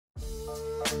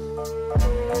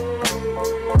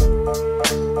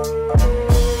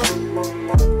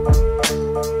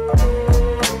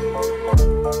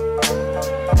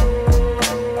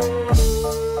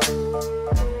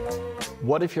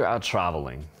What if you're out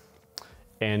traveling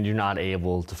and you're not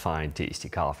able to find tasty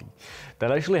coffee?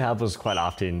 That actually happens quite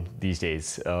often these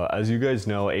days. As you guys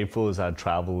know, April is out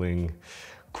traveling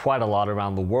quite a lot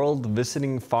around the world,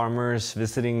 visiting farmers,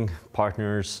 visiting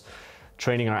partners,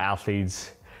 training our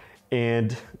athletes.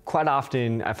 And quite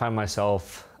often I find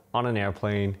myself on an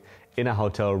airplane, in a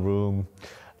hotel room,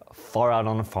 far out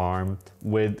on a farm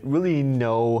with really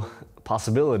no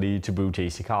possibility to brew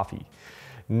tasty coffee.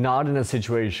 Not in a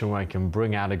situation where I can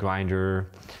bring out a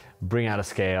grinder, bring out a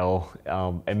scale,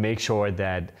 and make sure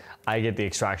that I get the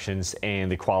extractions and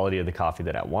the quality of the coffee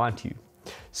that I want to.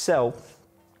 So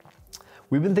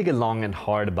we've been thinking long and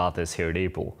hard about this here at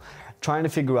April, trying to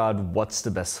figure out what's the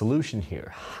best solution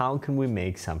here. How can we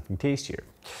make something tastier?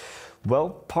 Well,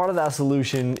 part of that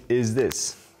solution is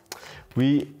this.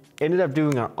 We ended up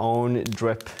doing our own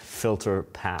drip filter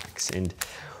packs, and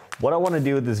what I want to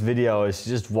do with this video is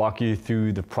just walk you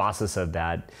through the process of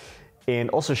that and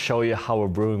also show you how we're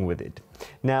brewing with it.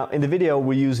 Now in the video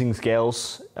we're using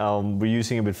scales, we're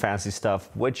using a bit fancy stuff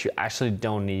which you actually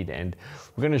don't need, and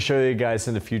we're going to show you guys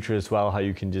in the future as well how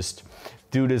you can just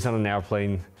do this on an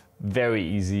airplane very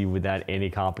easy without any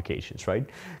complications, right?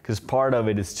 Because part of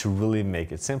it is to really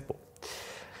make it simple.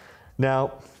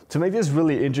 Now to make this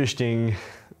really interesting,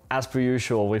 as per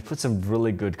usual, we put some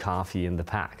really good coffee in the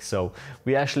pack. So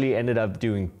we actually ended up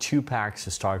doing 2 packs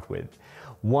to start with.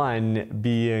 One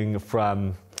being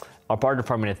from our partner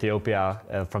farm in Ethiopia,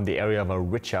 from the area of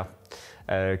Gesha,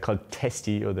 called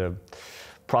Testi, or the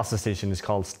process station is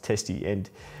called Testi. And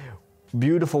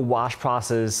beautiful wash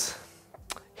process,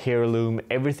 heirloom,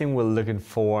 everything we're looking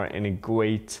for in a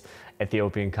great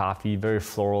Ethiopian coffee, very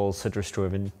floral, citrus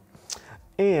driven.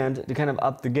 And to kind of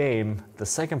up the game, the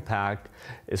second pack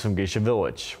is from Gesha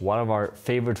Village, one of our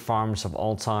favorite farms of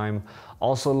all time,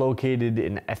 also located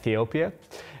in Ethiopia.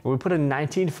 And we put a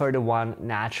 1931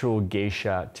 natural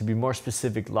Gesha, to be more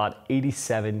specific, lot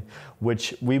 87,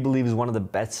 which we believe is one of the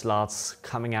best lots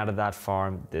coming out of that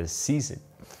farm this season.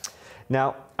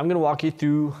 Now, I'm gonna walk you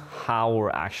through how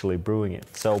we're actually brewing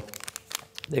it. So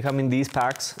they come in these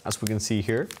packs, as we can see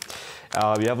here.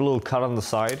 You have a little cut on the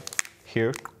side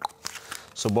here.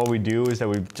 So what we do is that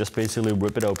we just basically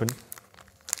rip it open.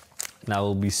 Now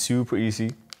it'll be super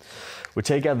easy. We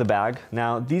take out the bag.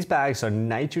 Now these bags are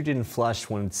nitrogen flushed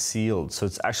when it's sealed, so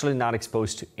it's actually not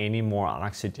exposed to any more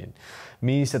oxygen.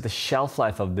 Means that the shelf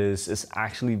life of this is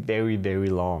actually very, very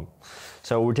long.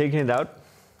 So we're taking it out.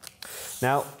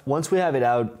 Now, once we have it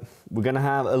out, we're gonna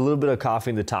have a little bit of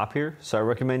coffee in the top here. So I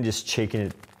recommend just shaking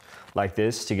it like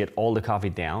this to get all the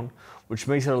coffee down, which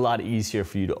makes it a lot easier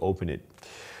for you to open it.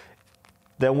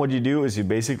 Then what you do is you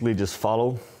basically just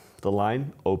follow the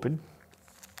line open.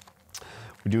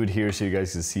 We do it here so you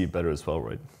guys can see it better as well,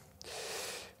 right?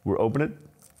 We're open it.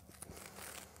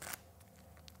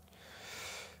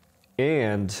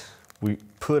 And we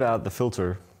put out the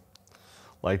filter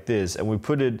like this, and we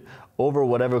put it over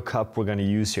whatever cup we're gonna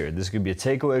use here. This could be a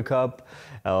takeaway cup,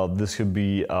 this could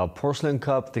be a porcelain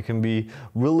cup, there can be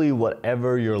really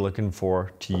whatever you're looking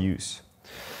for to use.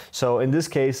 So in this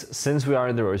case, since we are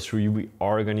in the roastery, we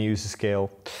are going to use a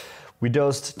scale. We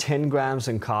dosed 10 grams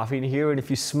in coffee in here, and if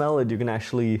you smell it, you can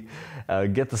actually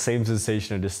get the same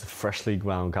sensation of just freshly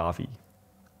ground coffee,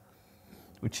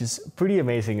 which is pretty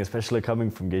amazing, especially coming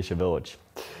from Gesha Village.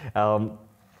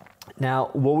 Now,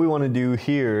 what we want to do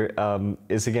here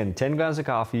is, again, 10 grams of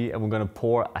coffee, and we're going to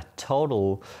pour a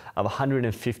total of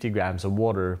 150 grams of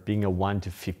water, being a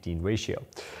 1:15 ratio.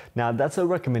 Now, that's a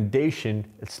recommendation,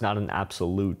 it's not an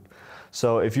absolute.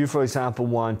 So if you, for example,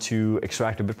 want to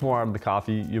extract a bit more out of the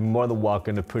coffee, you're more than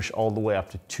welcome to push all the way up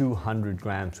to 200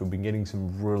 grams. We've been getting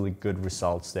some really good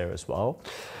results there as well.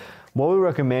 What we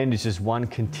recommend is just one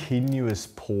continuous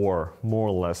pour, more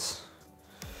or less,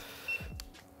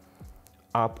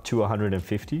 up to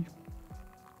 150.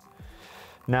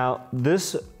 Now,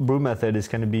 this brew method is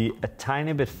going to be a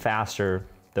tiny bit faster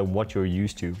than what you're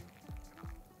used to,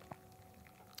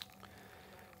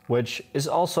 which is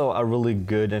also a really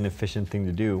good and efficient thing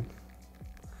to do.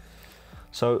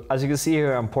 So as you can see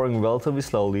here, I'm pouring relatively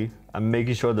slowly. I'm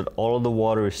making sure that all of the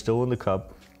water is still in the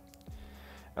cup,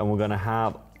 and we're gonna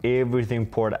have everything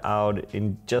poured out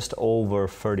in just over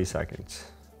 30 seconds.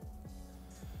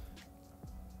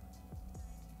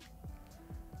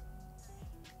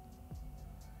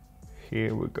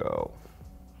 Here we go.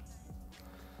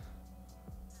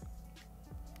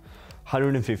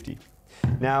 150.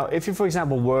 Now, if you, for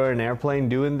example, were in an airplane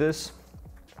doing this,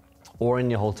 or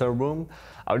in your hotel room,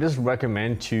 I would just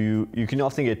recommend you can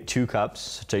often get 2 cups,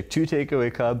 so take 2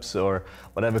 takeaway cups or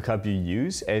whatever cup you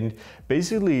use, and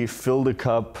basically fill the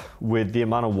cup with the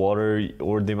amount of water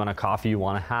or the amount of coffee you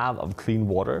want to have of clean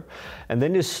water, and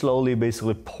then just slowly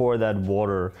basically pour that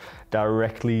water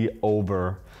directly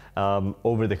over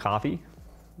the coffee,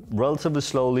 relatively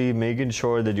slowly, making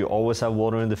sure that you always have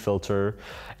water in the filter,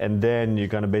 and then you're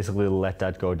going to basically let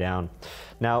that go down.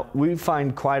 Now, we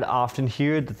find quite often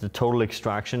here that the total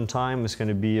extraction time is going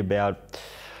to be about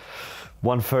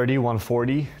 130,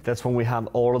 140. That's when we have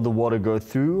all of the water go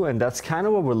through, and that's kind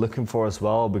of what we're looking for as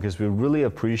well, because we really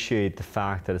appreciate the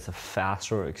fact that it's a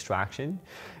faster extraction,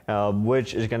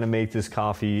 which is going to make this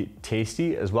coffee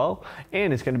tasty as well,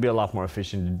 and it's going to be a lot more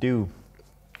efficient to do.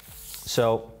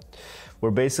 So we're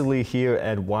basically here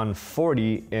at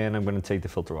 140, and I'm going to take the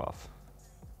filter off.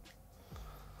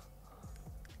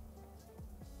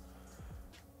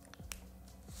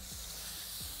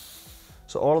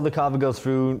 So all of the coffee goes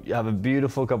through, you have a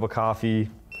beautiful cup of coffee,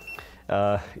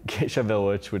 Gesha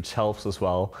Village, which helps as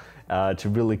well to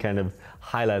really kind of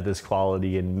highlight this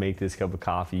quality and make this cup of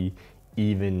coffee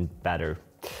even better.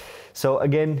 So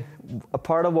again, a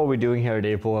part of what we're doing here at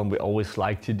April, and we always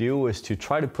like to do, is to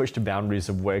try to push the boundaries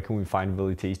of where can we find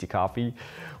really tasty coffee.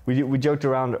 We joked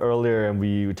around earlier, and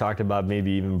we talked about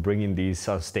maybe even bringing these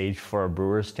on stage for a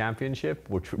Brewers Championship,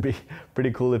 which would be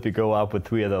pretty cool if you go out with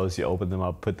 3 of those, you open them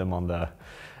up, put them on the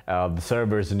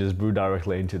servers and just brew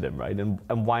directly into them, right? And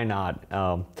why not?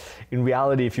 In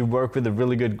reality, if you work with a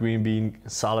really good green bean,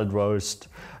 solid roast,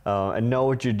 and know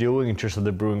what you're doing in terms of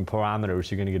the brewing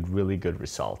parameters, you're gonna get really good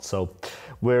results. So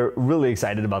we're really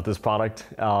excited about this product,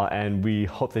 and we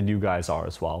hope that you guys are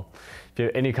as well. If you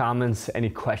have any comments, any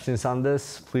questions on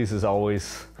this, please, as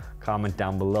always, comment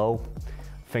down below.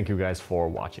 Thank you guys for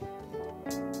watching.